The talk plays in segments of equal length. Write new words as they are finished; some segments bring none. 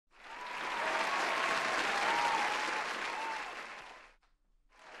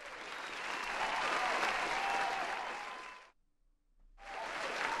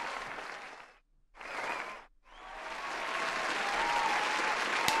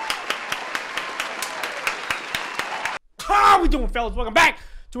we doing, fellas? Welcome back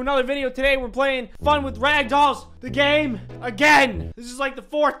to another video. Today we're playing Fun with Ragdolls, the game again. This is like the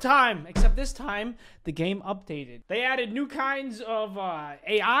 4th time, except this time the game updated. They added new kinds of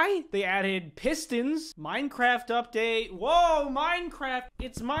AI. They added pistons. Minecraft update. Whoa, Minecraft.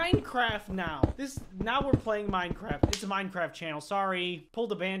 It's Minecraft now. Now we're playing Minecraft. It's a Minecraft channel. Sorry. Pull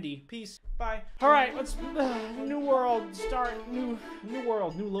the bandy. Peace. Bye. All right, let's new world. Start new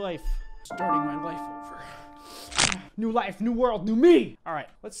world, new life. Starting my life over. New life, new world, new me. All right,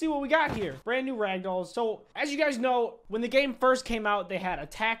 let's see what we got here. Brand new Ragdolls. So, as you guys know, when the game first came out, they had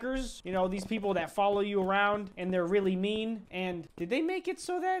attackers. You know, these people that follow you around and they're really mean. And did they make it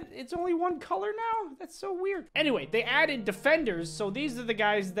so that it's only one color now? That's so weird. Anyway, they added defenders. So these are the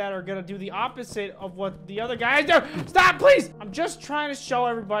guys that are gonna do the opposite of what the other guys do. Stop, please. I'm just trying to show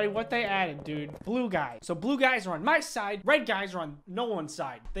everybody what they added, dude. Blue guys. So blue guys are on my side. Red guys are on no one's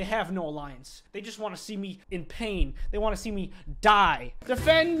side. They have no alliance. They just want to see me in pain. They want to see me die.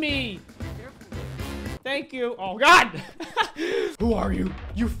 Defend me. Thank you. Oh, God. Who are you?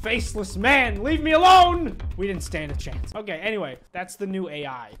 You faceless man. Leave me alone. We didn't stand a chance. Okay, anyway, that's the new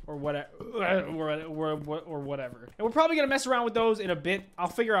AI or whatever. Or whatever. And we're probably going to mess around with those in a bit. I'll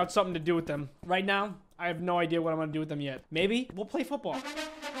figure out something to do with them. Right now, I have no idea what I'm going to do with them yet. Maybe we'll play football.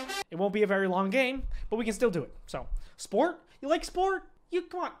 It won't be a very long game, but we can still do it. So, sport? You like sport?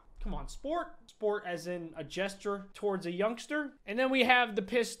 Come on, sport. Sport as in a gesture towards a youngster. And then we have the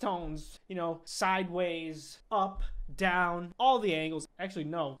pistons, you know, sideways, up, down, all the angles. Actually,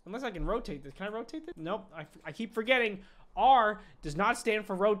 no, unless I can rotate this. Can I rotate this? Nope, I keep forgetting. R does not stand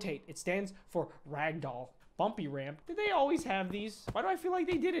for rotate. It stands for ragdoll. Bumpy ramp. Did they always have these? Why do I feel like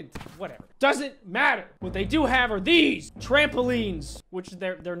they didn't? Whatever. Doesn't matter. What they do have are these trampolines, which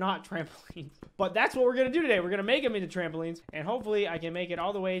they're not trampolines. But that's what we're gonna do today. We're gonna make them into trampolines, and hopefully I can make it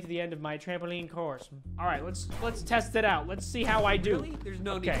all the way to the end of my trampoline course. All right, let's test it out. Let's see how I do. Really? There's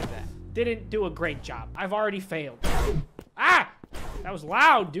no need for that. Didn't do a great job. I've already failed. Ah! That was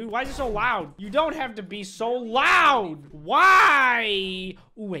loud, dude. Why is it so loud? You don't have to be so loud. Why?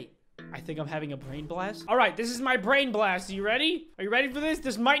 Ooh, wait. I think I'm having a brain blast. All right, this is my brain blast. Are you ready? Are you ready for this?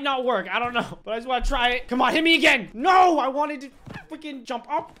 This might not work. I don't know, but I just want to try it. Come on, hit me again. No, I wanted to freaking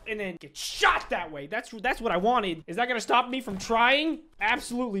jump up and then get shot that way. That's what I wanted. Is that gonna stop me from trying?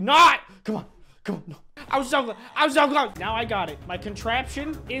 Absolutely not. Come on. Come on, no. I was so close. Now I got it. My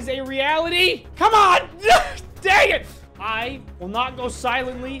contraption is a reality. Come on. Dang it. I will not go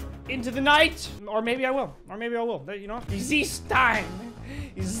silently into the night. Or maybe I will. You know, this time.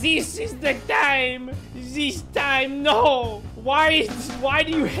 This is the time. This time, no. Why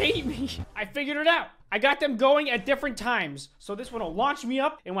do you hate me? I figured it out. I got them going at different times. So this one will launch me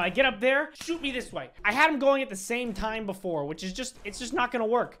up, and when I get up there, shoot me this way. I had them going at the same time before, which is it's just not gonna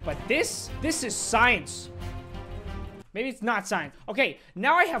work. But this is science. Maybe it's not science. Okay,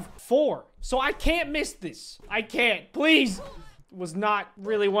 now I have 4. So I can't miss this. I can't. Please. Was not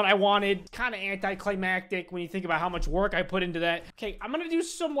really what I wanted. Kind of anticlimactic when you think about how much work I put into that. Okay, I'm gonna do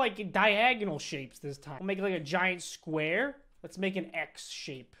some like diagonal shapes this time. I'll make it like a giant square. Let's make an X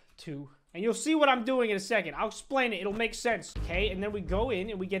shape too. And you'll see what I'm doing in a second. I'll explain it. It'll make sense. Okay, and then we go in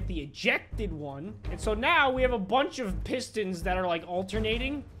and we get the ejected one. And so now we have a bunch of pistons that are like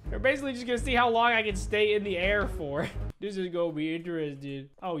alternating. We're basically just gonna see how long I can stay in the air for. This is gonna be interesting.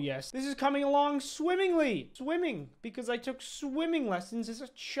 Oh yes, this is coming along swimmingly. Swimming, because I took swimming lessons as a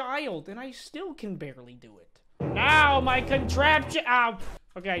child and I still can barely do it. Now my contraption, ow.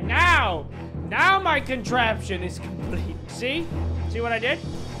 Okay, now my contraption is complete. See what I did?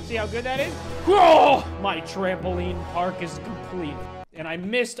 See how good that is? Whoa! My trampoline park is complete. And I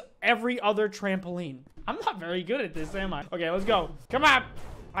missed every other trampoline. I'm not very good at this, am I? Okay, let's go. Come on.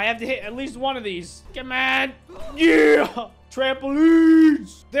 I have to hit at least one of these. Come on. Yeah!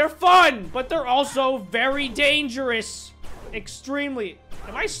 Trampolines! They're fun, but they're also very dangerous. Extremely.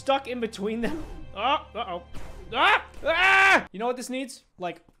 Am I stuck in between them? Oh, uh-oh. Ah! Ah! You know what this needs?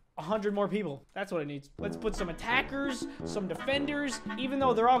 Like 100 more people. That's what it needs. Let's put some attackers, some defenders, even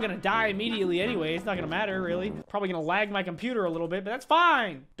though they're all gonna die immediately anyway. It's not gonna matter, really. Probably gonna lag my computer a little bit, but that's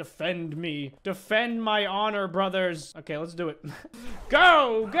fine. Defend me. Defend my honor, brothers. Okay, let's do it.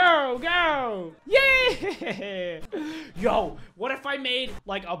 Go, go, go. Yeah. Yo, what if I made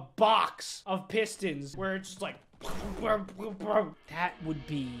like a box of pistons where it's just like, that would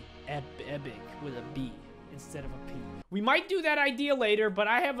be epic with a B instead of a P. We might do that idea later, but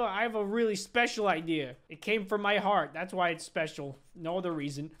I have a really special idea. It came from my heart. That's why it's special. No other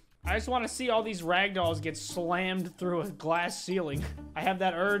reason. I just want to see all these ragdolls get slammed through a glass ceiling. I have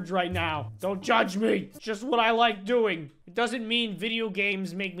that urge right now. Don't judge me. It's just what I like doing. It doesn't mean video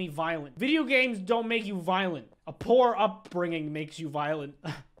games make me violent. Video games don't make you violent. A poor upbringing makes you violent.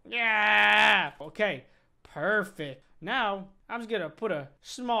 Yeah. Okay. Perfect. Now, I'm just gonna put a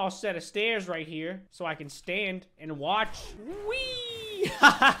small set of stairs right here so I can stand and watch. Whee!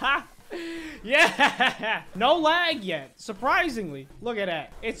 Yeah! No lag yet, surprisingly. Look at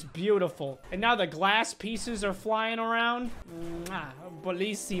that. It's beautiful. And now the glass pieces are flying around.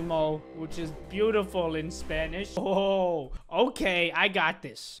 Bellissimo, which is beautiful in Spanish. Oh, okay, I got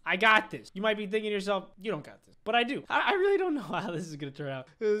this. I got this. You might be thinking to yourself, you don't got this. But I do. I really don't know how this is gonna turn out.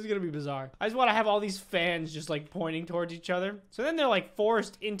 This is gonna be bizarre. I just want to have all these fans just like pointing towards each other. So then they're like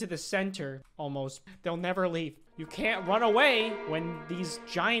forced into the center almost. They'll never leave. You can't run away when these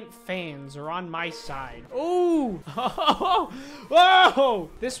giant fans are on my side. Ooh! Whoa!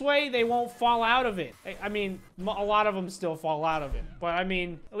 This way they won't fall out of it. I mean, a lot of them still fall out of it. But I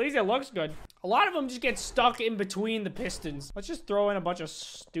mean, at least it looks good. A lot of them just get stuck in between the pistons. Let's just throw in a bunch of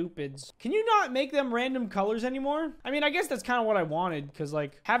stupids. Can you not make them random colors anymore? I mean, I guess that's kind of what I wanted, because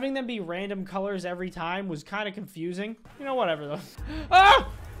like having them be random colors every time was kind of confusing. You know, whatever though.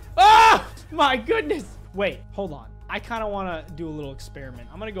 Ah! Ah! My goodness! Wait, hold on. I kind of want to do a little experiment.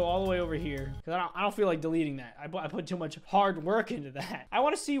 I'm going to go all the way over here because I don't feel like deleting that. I put too much hard work into that. I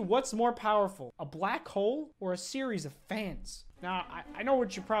want to see what's more powerful, a black hole or a series of fans. Now, I know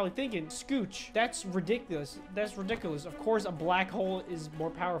what you're probably thinking. Scooch, that's ridiculous. That's ridiculous. Of course, a black hole is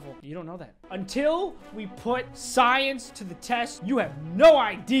more powerful. You don't know that. Until we put science to the test, you have no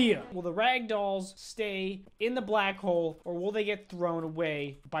idea. Will the ragdolls stay in the black hole or will they get thrown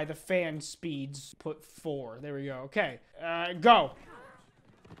away by the fan speeds? Put 4. There we go. Okay. Go.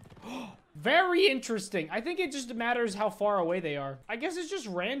 Very interesting. I think it just matters how far away they are. I guess it's just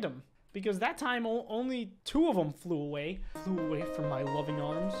random. Because that time, only 2 of them flew away. Flew away from my loving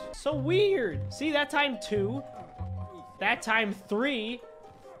arms. So weird. See, that time 2. That time 3.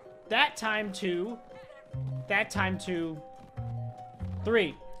 That time 2. That time 2.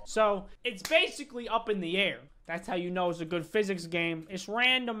 3. So, it's basically up in the air. That's how you know it's a good physics game. It's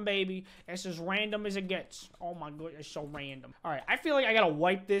random, baby. It's as random as it gets. Oh my god, it's so random. All right, I feel like I gotta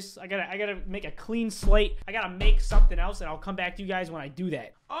wipe this. I gotta make a clean slate. I gotta make something else, and I'll come back to you guys when I do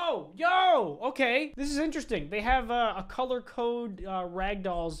that. Oh, yo, okay. This is interesting. They have a color code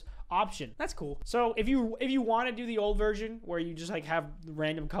Ragdolls option. That's cool. So if you want to do the old version where you just like have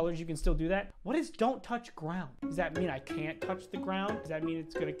random colors, you can still do that. What is don't touch ground? Does that mean I can't touch the ground? Does that mean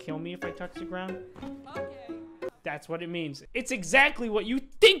it's gonna kill me if I touch the ground? Okay. That's what it means. It's exactly what you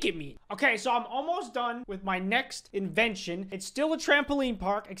think it means. Okay, so I'm almost done with my next invention. It's still a trampoline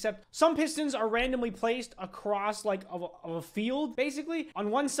park, except some pistons are randomly placed across like of a field, basically. On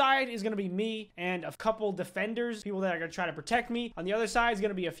one side is gonna be me and a couple defenders, people that are gonna try to protect me. On the other side is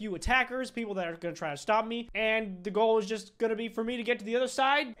gonna be a few attackers, people that are gonna try to stop me. And the goal is just gonna be for me to get to the other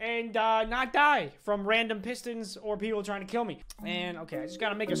side and not die from random pistons or people trying to kill me. And okay, I just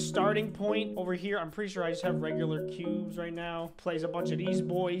gotta make a starting point over here. I'm pretty sure I just have regular cubes right now. Plays a bunch of these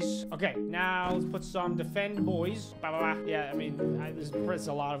boys. Okay, now let's put some defend boys. Blah, blah, blah. Yeah, I mean, there's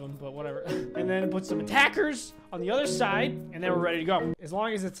a lot of them, but whatever. And then put some attackers on the other side, and then we're ready to go. As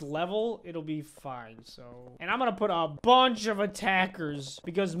long as it's level, it'll be fine. So, and I'm gonna put a bunch of attackers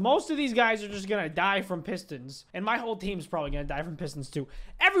because most of these guys are just gonna die from pistons, and my whole team's probably gonna die from pistons too.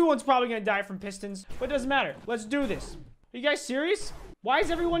 Everyone's probably gonna die from pistons, but it doesn't matter. Let's do this. Are you guys serious? Why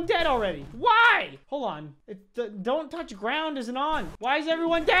is everyone dead already? Why? Hold on. Don't touch ground isn't on. Why is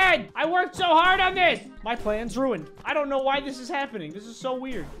everyone dead? I worked so hard on this. My plan's ruined. I don't know why this is happening. This is so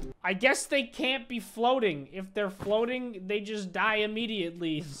weird. I guess they can't be floating. If they're floating, they just die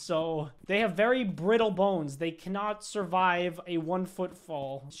immediately. So they have very brittle bones. They cannot survive a 1-foot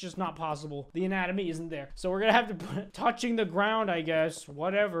fall. It's just not possible. The anatomy isn't there. So we're gonna have to put touching the ground, I guess.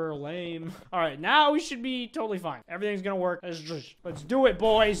 Whatever, lame. All right, now we should be totally fine. Everything's gonna work. Let's do it,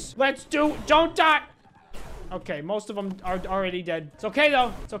 boys. Let's do it. Don't die. Okay, most of them are already dead. It's okay,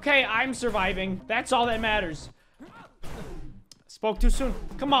 though. It's okay. I'm surviving. That's all that matters. Spoke too soon.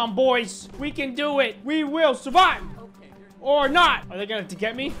 Come on, boys. We can do it. We will survive. Or not. Are they going to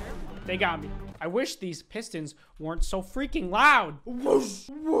get me? They got me. I wish these pistons weren't so freaking loud. Whoosh,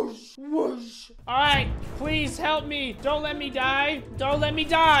 whoosh, whoosh. All right, please help me. Don't let me die. Don't let me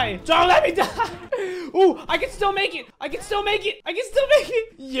die. Don't let me die. Ooh, I can still make it. I can still make it. I can still make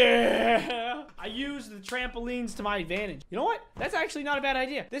it. Yeah. I used the trampolines to my advantage. You know what? That's actually not a bad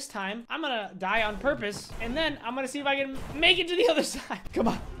idea. This time, I'm gonna die on purpose, and then I'm gonna see if I can make it to the other side. Come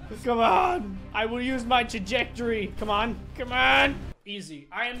on. Come on. I will use my trajectory. Come on. Come on. Easy.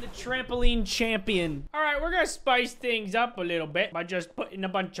 I am the trampoline champion. All right, we're gonna spice things up a little bit by just putting a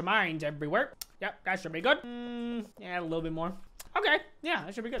bunch of mines everywhere. Yep, that should be good. Yeah, a little bit more. Okay, yeah,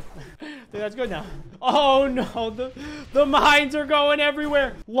 that should be good. I think that's good now. Oh no, the mines are going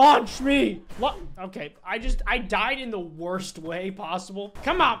everywhere. Launch me. Okay, I died in the worst way possible.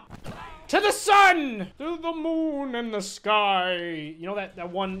 Come on. To the sun, to the moon and the sky. You know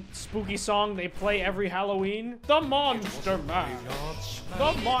that one spooky song they play every Halloween? The Monster Mash.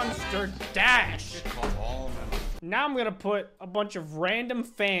 The Monster Dash. Now I'm gonna put a bunch of random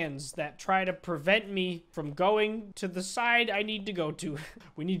fans that try to prevent me from going to the side I need to go to.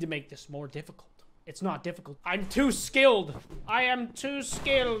 We need to make this more difficult. It's not difficult. I'm too skilled. I am too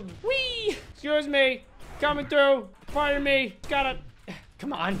skilled. Whee! Excuse me. Coming through. Pardon me. Gotta...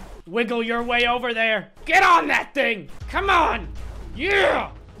 Come on, wiggle your way over there. Get on that thing. Come on.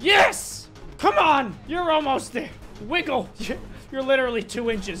 Yeah. Yes. Come on. You're almost there. Wiggle. You're literally 2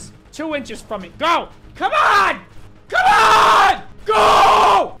 inches. 2 inches from it. Go. Come on. Come on.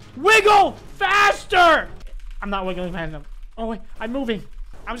 Go. Wiggle faster. I'm not wiggling fast enough. Oh, wait. I'm moving.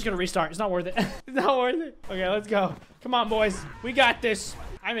 I'm just going to restart. It's not worth it. It's not worth it. Okay, let's go. Come on, boys. We got this.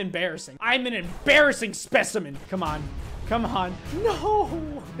 I'm embarrassing. I'm an embarrassing specimen. Come on. Come on.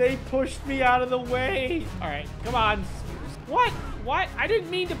 No! They pushed me out of the way. All right, come on. What? What? I didn't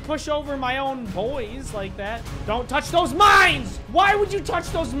mean to push over my own boys like that. Don't touch those mines! Why would you touch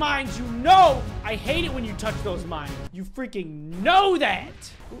those mines? You know I hate it when you touch those mines. You freaking know that.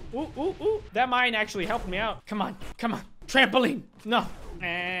 Ooh, ooh, ooh, ooh. That mine actually helped me out. Come on. Come on. Trampoline. No.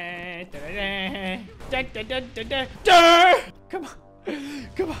 Come on.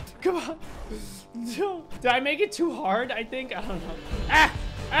 Come on, come on. No. Did I make it too hard? I think. I don't know.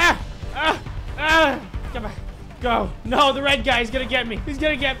 Come on. Go. No, the red guy's gonna get me. He's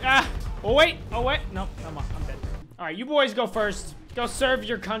gonna get. Oh, wait. Oh, wait. No, I'm dead. All right, you boys go first. Go serve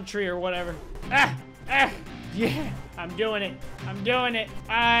your country or whatever. Yeah, I'm doing it. I'm doing it.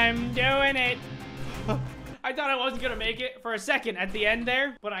 I'm doing it. I thought I wasn't gonna make it for a second at the end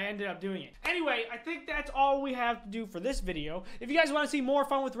there, but I ended up doing it. Anyway, I think that's all we have to do for this video. If you guys want to see more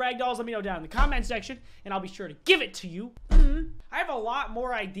fun with Ragdolls, let me know down in the comment section, and I'll be sure to give it to you. I have a lot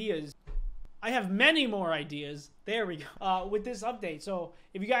more ideas. I have many more ideas. There we go. With this update. So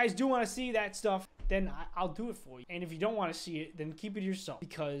if you guys do want to see that stuff, then I'll do it for you. And if you don't want to see it, then keep it to yourself.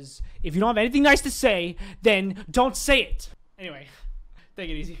 Because if you don't have anything nice to say, then don't say it. Anyway,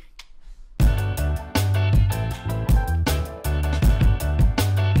 take it easy.